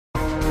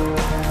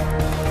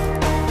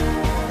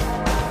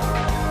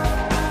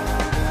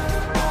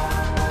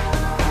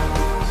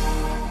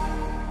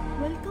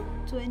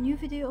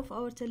of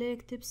our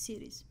Telerik tips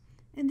series.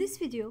 In this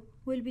video,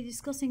 we'll be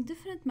discussing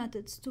different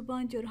methods to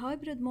bind your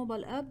hybrid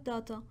mobile app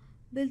data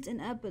built in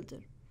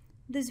AppBuilder.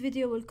 This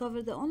video will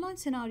cover the online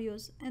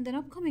scenarios, and an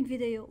upcoming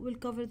video will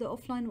cover the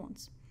offline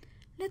ones.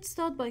 Let's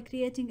start by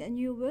creating a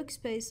new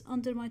workspace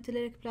under my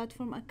Telerik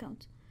platform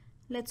account.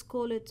 Let's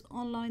call it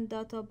Online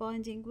Data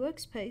Binding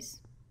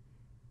Workspace,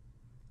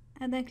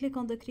 and then click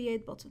on the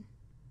Create button.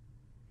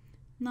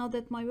 Now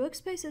that my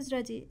workspace is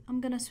ready,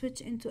 I'm gonna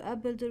switch into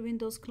AppBuilder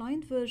Windows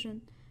Client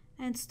version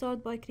and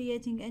start by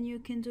creating a new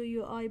Kindu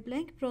UI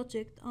blank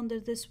project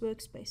under this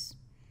workspace.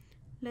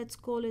 Let's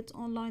call it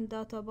Online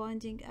Data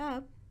Binding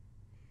App,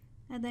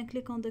 and then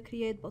click on the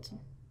Create button.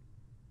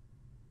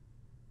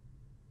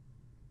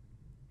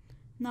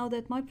 Now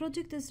that my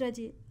project is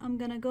ready, I'm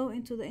gonna go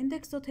into the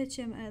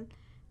index.html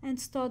and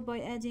start by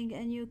adding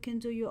a new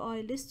Kindu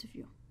UI list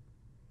view.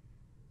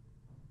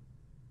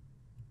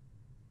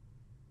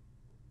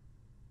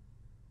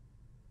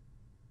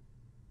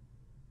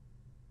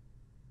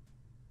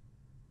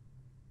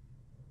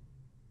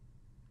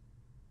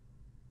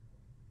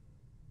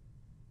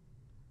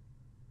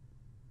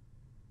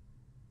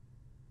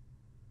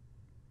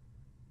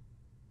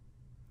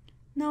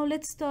 Now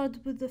let's start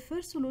with the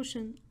first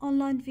solution,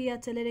 online via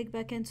Telerik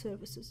backend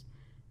services.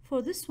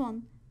 For this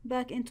one,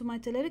 back into my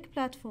Telerik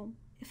platform,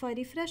 if I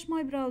refresh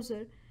my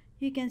browser,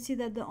 you can see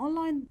that the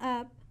online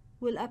app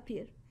will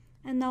appear.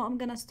 And now I'm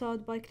gonna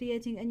start by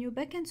creating a new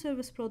backend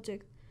service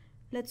project.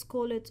 Let's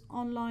call it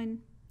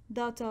Online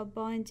Data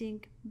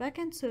Binding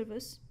Backend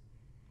Service,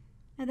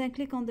 and then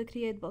click on the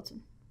Create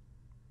button.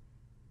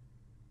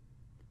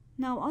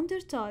 Now under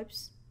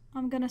types,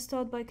 I'm gonna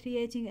start by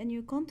creating a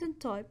new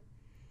content type.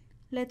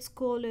 Let's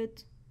call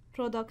it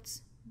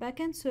Products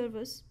Backend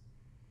Service,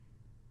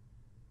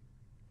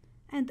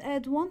 and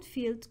add one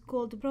field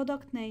called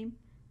Product Name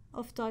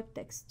of type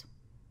text.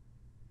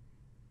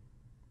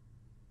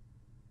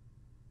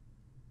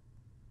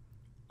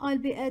 I'll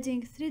be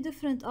adding 3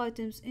 different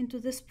items into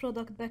this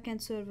Product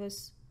Backend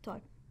Service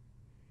type.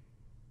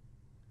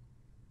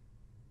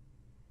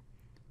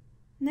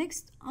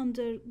 Next,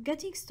 under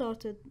Getting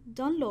Started,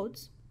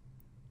 Downloads,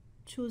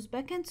 choose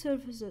Backend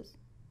Services,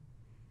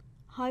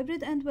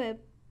 Hybrid and Web,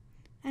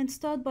 and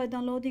start by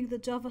downloading the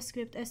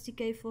JavaScript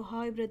SDK for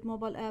hybrid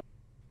mobile app.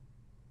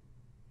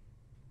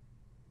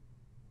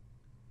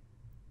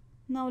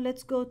 Now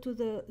let's go to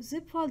the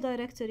zip file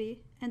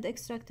directory and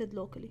extract it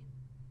locally.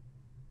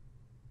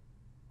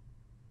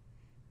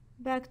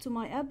 Back to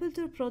my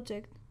AppBuilder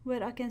project,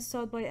 where I can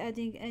start by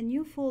adding a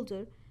new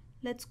folder.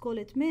 Let's call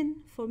it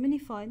min for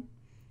minifile,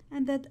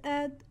 and then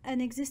add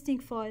an existing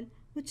file,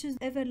 which is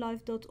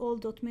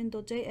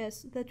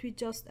everlife.all.min.js that we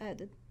just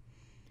added.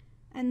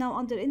 And now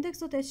under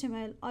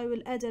index.html, I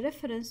will add a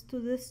reference to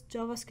this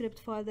JavaScript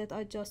file that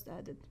I just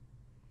added.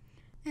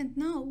 And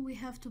now we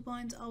have to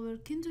bind our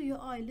Kindu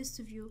UI list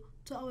view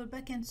to our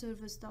backend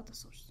service data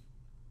source.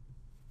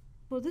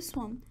 For this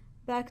one,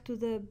 back to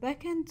the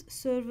backend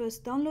service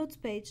downloads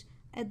page,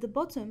 at the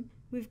bottom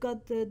we've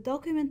got the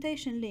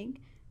documentation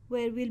link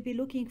where we'll be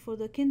looking for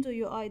the Kindu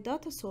UI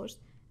data source,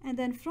 and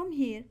then from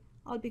here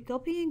I'll be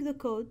copying the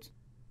code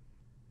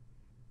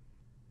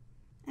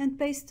and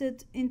paste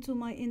it into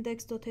my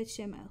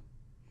index.html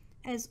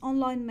as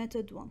online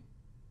method 1.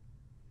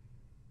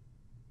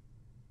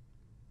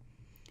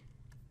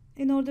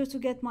 In order to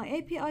get my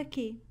API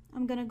key,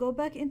 I'm gonna go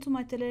back into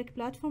my Telerik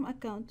platform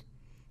account,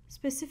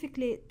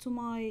 specifically to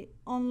my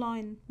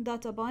online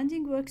data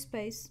binding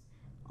workspace,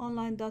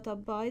 online data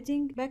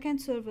binding backend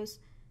service,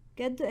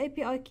 get the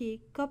API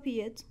key,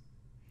 copy it,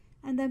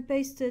 and then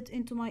paste it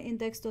into my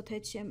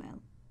index.html.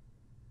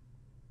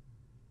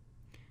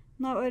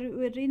 Now I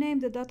will rename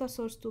the data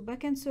source to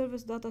backend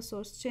service data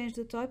source, change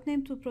the type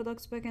name to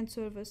products backend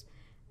service,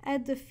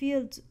 add the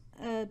field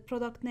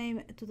product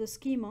name to the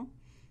schema,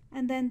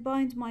 and then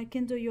bind my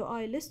Kindu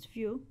UI list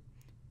view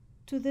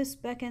to this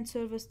backend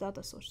service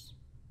data source.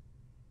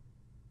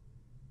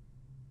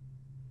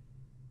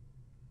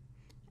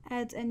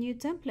 Add a new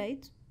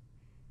template,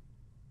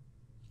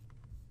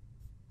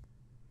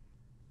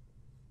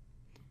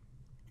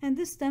 and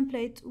this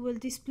template will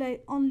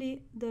display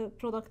only the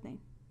product name.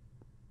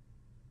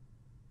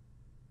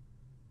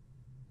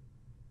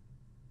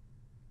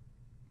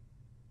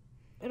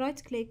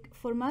 Right click,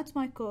 format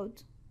my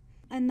code,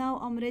 and now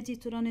I'm ready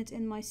to run it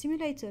in my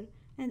simulator,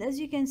 and as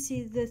you can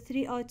see, the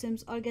 3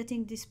 items are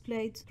getting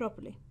displayed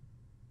properly.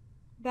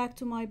 Back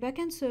to my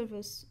backend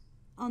service,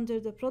 under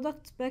the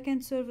product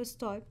backend service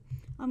type,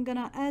 I'm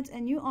gonna add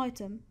a new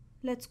item.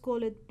 Let's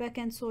call it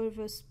backend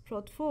service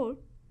prod4.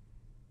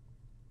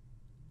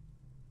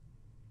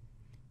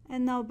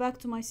 And now back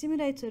to my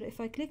simulator, if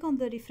I click on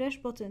the refresh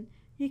button,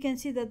 you can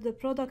see that the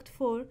product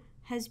 4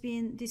 has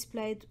been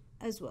displayed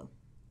as well.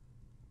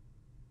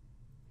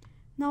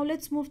 Now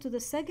let's move to the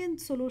second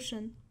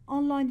solution,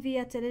 online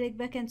via Telerik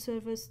backend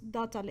service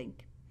data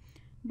link.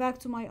 Back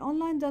to my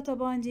online data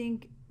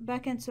binding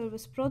backend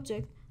service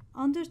project,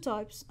 under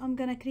types, I'm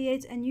gonna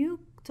create a new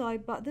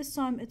type, but this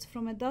time it's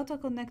from a data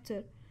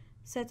connector.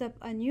 Set up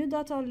a new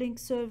data link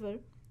server.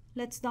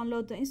 Let's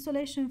download the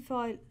installation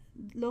file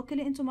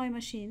locally into my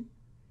machine.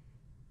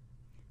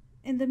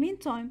 In the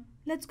meantime,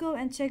 let's go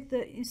and check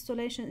the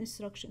installation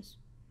instructions.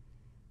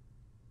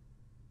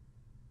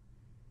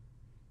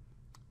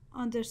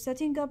 Under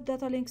Setting Up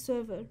Data Link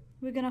Server,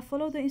 we're gonna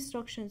follow the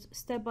instructions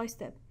step by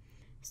step,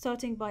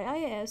 starting by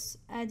IIS,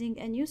 adding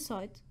a new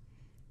site.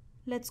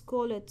 Let's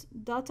call it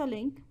Data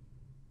Link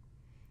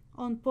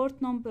on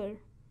port number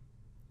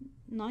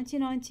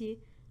 9090,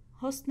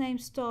 hostname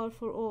star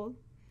for all.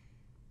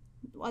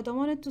 I don't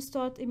want it to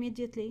start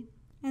immediately.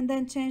 And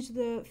then change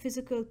the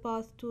physical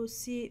path to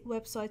C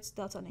website's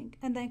data link,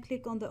 and then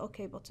click on the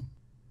OK button.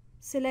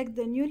 Select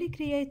the newly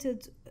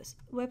created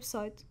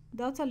website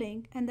data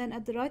link, and then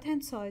at the right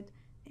hand side,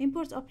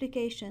 import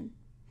application.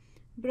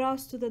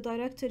 Browse to the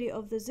directory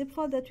of the zip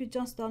file that we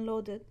just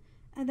downloaded,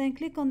 and then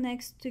click on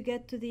next to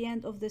get to the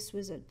end of this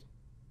wizard.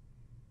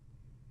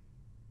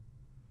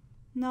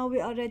 Now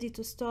we are ready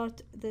to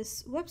start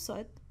this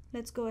website.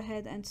 Let's go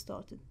ahead and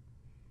start it.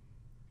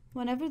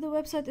 Whenever the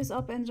website is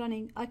up and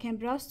running, I can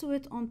browse to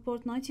it on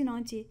port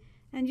 9090,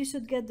 and you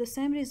should get the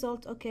same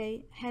result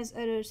OK, has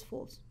errors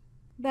false.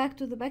 Back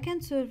to the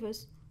backend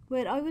service,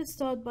 where I will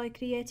start by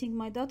creating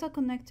my data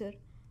connector.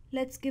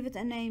 Let's give it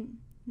a name,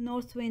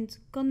 Northwind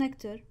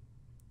Connector.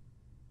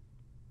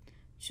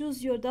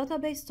 Choose your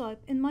database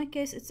type. In my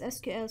case it's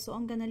SQL, so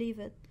I'm gonna leave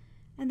it.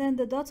 And then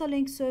the data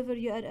link server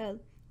URL,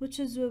 which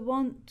is the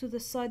one to the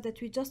site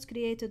that we just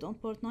created on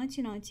port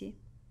 9090.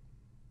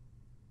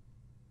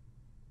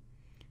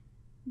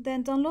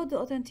 Then download the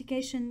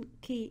authentication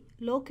key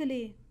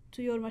locally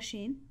to your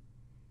machine.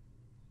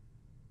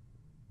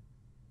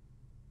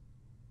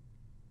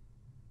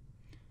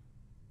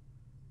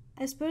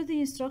 As per the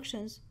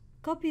instructions,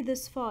 copy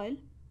this file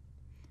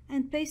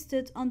and paste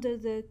it under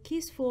the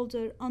keys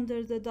folder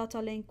under the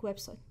data link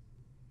website.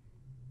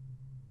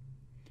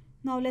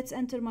 Now let's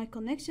enter my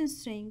connection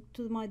string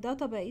to my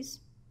database,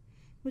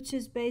 which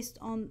is based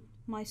on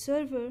my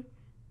server,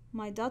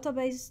 my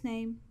database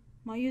name,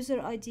 my user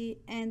ID,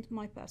 and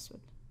my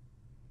password.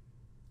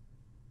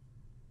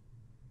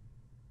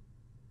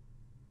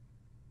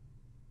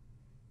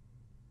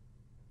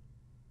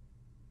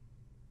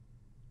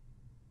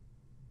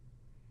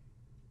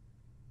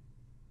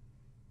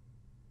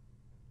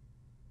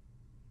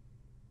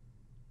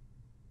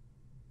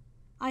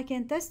 I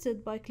can test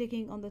it by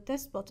clicking on the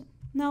test button.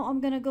 Now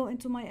I'm gonna go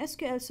into my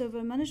SQL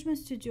Server Management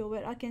Studio,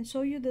 where I can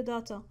show you the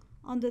data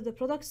under the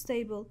products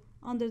table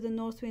under the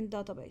Northwind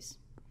database.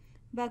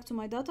 Back to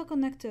my data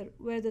connector,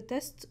 where the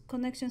test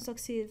connection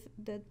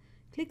succeeded,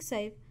 click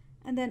Save,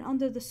 and then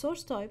under the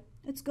source type,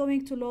 it's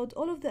going to load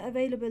all of the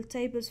available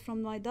tables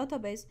from my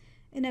database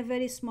in a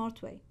very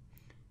smart way.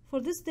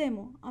 For this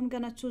demo, I'm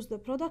gonna choose the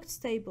products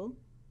table,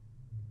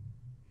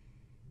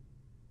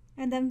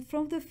 and then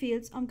from the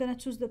fields, I'm gonna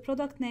choose the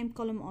product name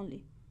column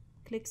only.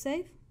 Click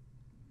Save.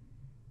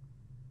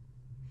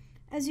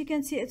 As you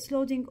can see, it's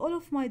loading all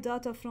of my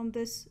data from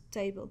this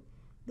table,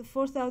 the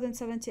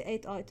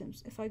 4078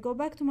 items. If I go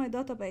back to my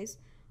database,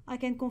 I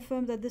can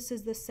confirm that this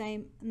is the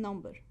same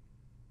number.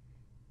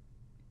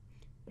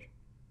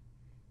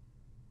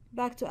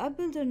 Back to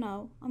AppBuilder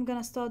now, I'm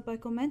gonna start by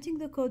commenting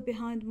the code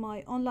behind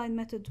my online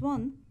method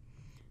 1,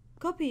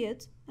 copy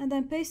it, and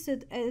then paste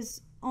it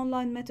as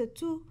online method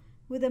 2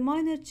 with a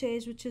minor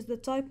change, which is the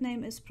type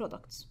name is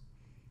products.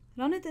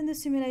 Run it in the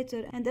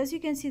simulator, and as you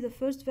can see, the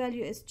first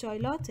value is chai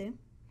latte.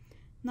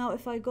 Now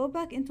if I go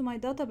back into my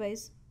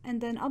database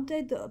and then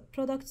update the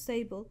products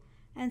table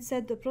and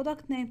set the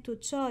product name to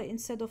chai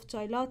instead of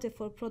chai latte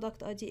for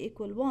product ID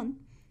equal 1,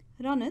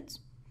 run it.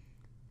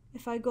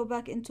 If I go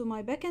back into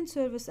my backend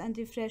service and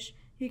refresh,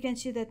 you can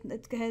see that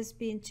it has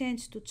been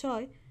changed to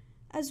chai,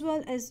 as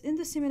well as in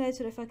the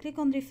simulator, if I click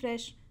on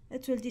refresh,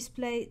 it will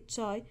display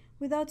chai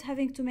without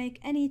having to make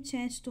any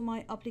change to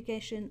my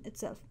application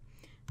itself.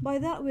 By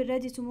that, we're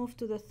ready to move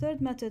to the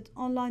third method,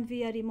 online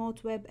via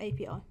remote web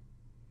API.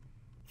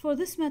 For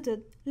this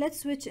method, let's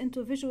switch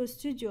into Visual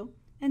Studio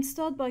and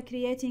start by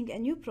creating a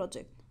new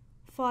project.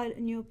 File,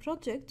 New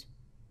Project.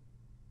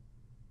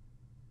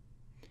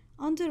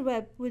 Under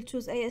Web, we'll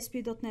choose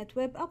ASP.NET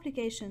Web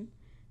Application.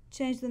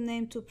 Change the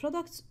name to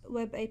Products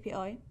Web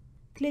API.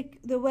 Click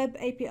the Web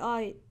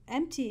API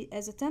empty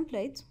as a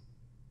template.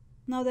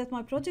 Now that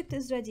my project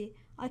is ready,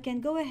 I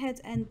can go ahead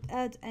and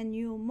add a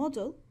new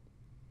model.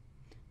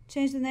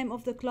 Change the name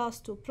of the class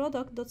to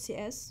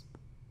product.cs.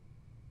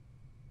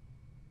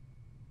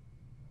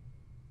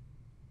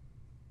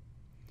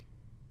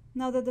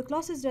 Now that the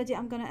class is ready,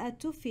 I'm going to add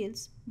two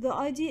fields. The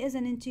ID as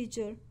an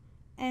integer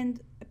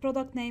and a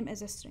product name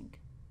as a string.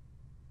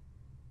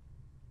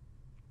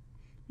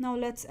 Now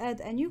let's add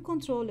a new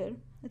controller.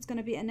 It's going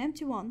to be an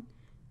empty one.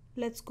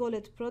 Let's call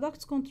it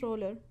products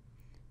controller.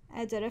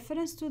 Add a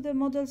reference to the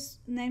model's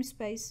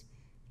namespace.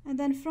 And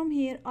then from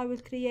here, I will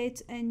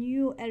create a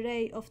new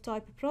array of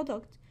type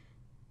product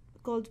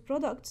called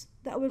products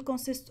that will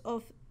consist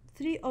of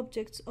 3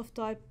 objects of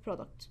type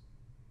product.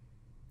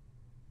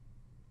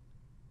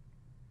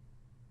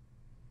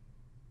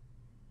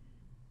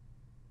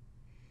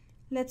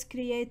 Let's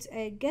create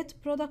a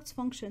getProducts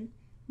function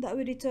that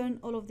will return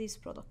all of these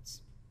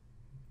products.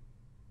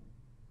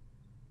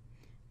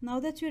 Now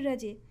that we're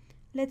ready,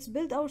 let's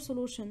build our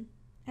solution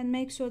and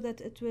make sure that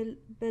it will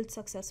build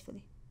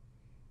successfully.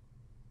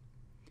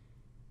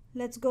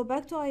 Let's go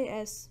back to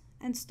IIS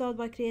and start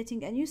by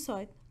creating a new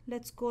site.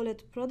 Let's call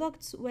it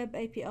Products Web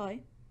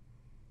API.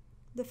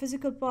 The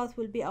physical path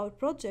will be our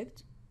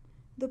project.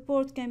 The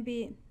port can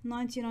be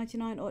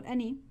 9099 or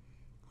any,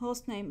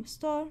 hostname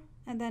star,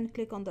 and then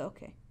click on the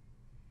OK.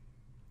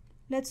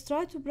 Let's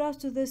try to browse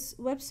to this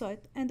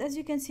website, and as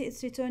you can see,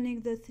 it's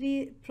returning the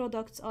 3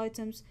 products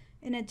items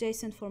in a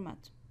JSON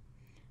format.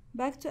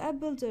 Back to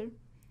AppBuilder,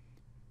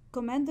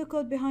 comment the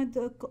code behind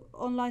the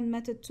online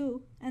method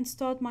 2 and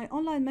start my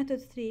online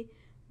method 3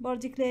 by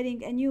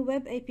declaring a new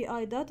web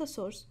API data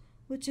source,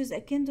 which is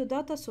akin to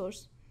data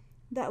source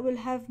that will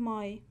have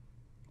my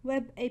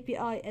web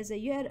API as a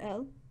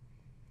URL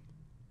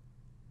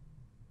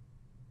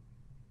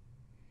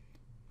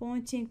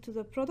pointing to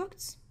the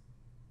products,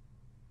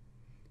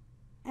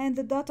 and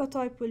the data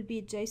type will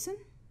be JSON.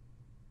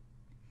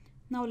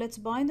 Now let's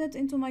bind it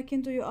into my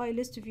Kinto UI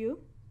list view,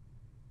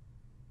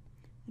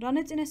 run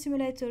it in a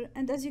simulator,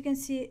 and as you can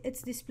see,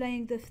 it's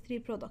displaying the 3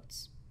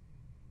 products.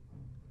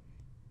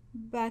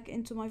 Back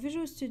into my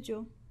Visual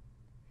Studio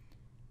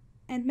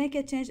and make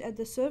a change at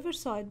the server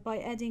side by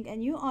adding a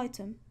new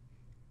item.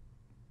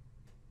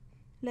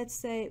 Let's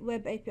say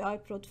Web API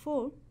Prod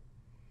 4,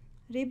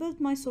 rebuild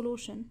my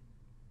solution,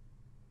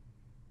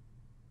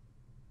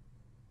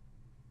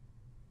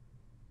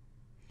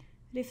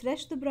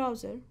 refresh the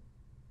browser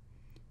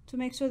to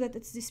make sure that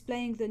it's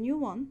displaying the new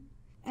one,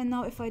 and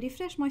now if I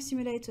refresh my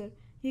simulator,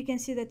 you can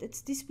see that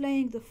it's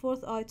displaying the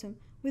 4th item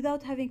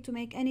without having to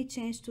make any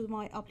change to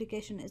my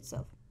application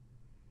itself.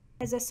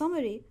 As a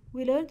summary,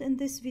 we learned in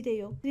this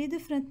video 3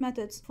 different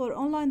methods for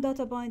online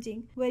data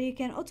binding where you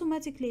can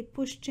automatically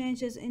push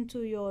changes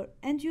into your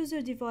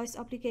end-user device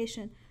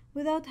application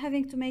without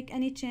having to make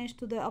any change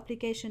to the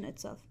application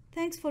itself.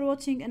 Thanks for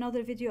watching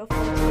another video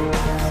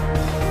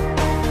of